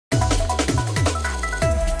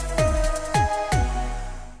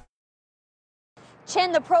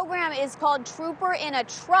Chin, the program is called Trooper in a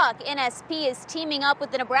Truck. NSP is teaming up with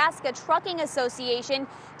the Nebraska Trucking Association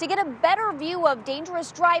to get a better view of dangerous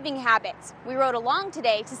driving habits. We rode along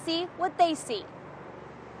today to see what they see.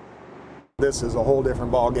 This is a whole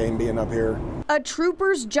different ball game being up here. A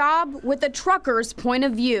trooper's job with a trucker's point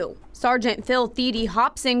of view. Sergeant Phil Thiede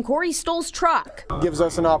hops in Corey Stoll's truck. Gives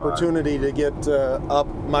us an opportunity to get up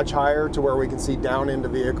much higher to where we can see down into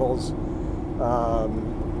vehicles.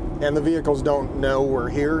 And the vehicles don't know we're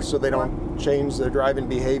here, so they don't change their driving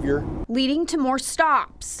behavior. Leading to more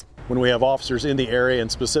stops. When we have officers in the area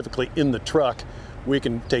and specifically in the truck, we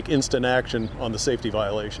can take instant action on the safety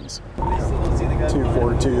violations.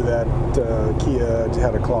 242, that Kia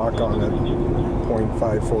had a clock on it,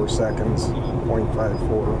 0.54 seconds,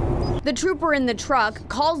 0.54. The trooper in the truck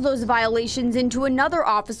calls those violations into another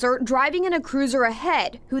officer driving in a cruiser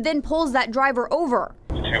ahead, who then pulls that driver over.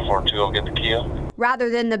 242 will get the Kia.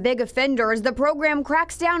 Rather than the big offenders, the program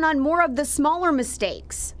cracks down on more of the smaller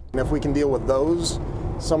mistakes. And if we can deal with those,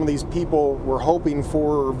 some of these people were hoping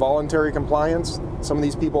for voluntary compliance. Some of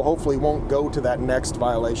these people hopefully won't go to that next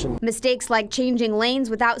violation. Mistakes like changing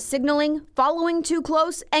lanes without signaling, following too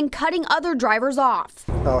close, and cutting other drivers off.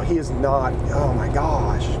 Oh, he is not. Oh my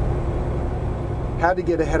gosh. Had to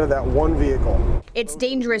get ahead of that one vehicle. It's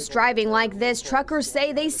dangerous driving like this, truckers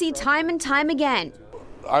say they see time and time again.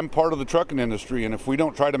 I'm part of the trucking industry, and if we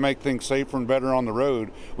don't try to make things safer and better on the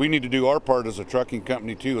road, we need to do our part as a trucking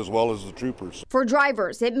company too, as well as the troopers. For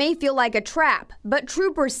drivers, it may feel like a trap, but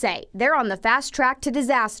troopers say they're on the fast track to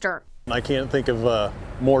disaster. I can't think of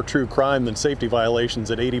more true crime than safety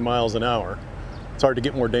violations at 80 miles an hour. It's hard to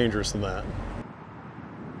get more dangerous than that.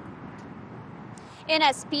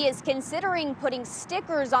 NSP is considering putting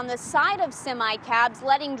stickers on the side of semi-cabs,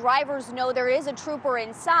 letting drivers know there is a trooper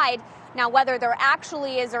inside. Now, whether there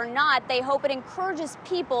actually is or not, they hope it encourages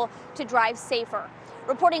people to drive safer.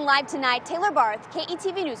 Reporting live tonight, Taylor Barth,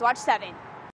 KETV News Watch 7.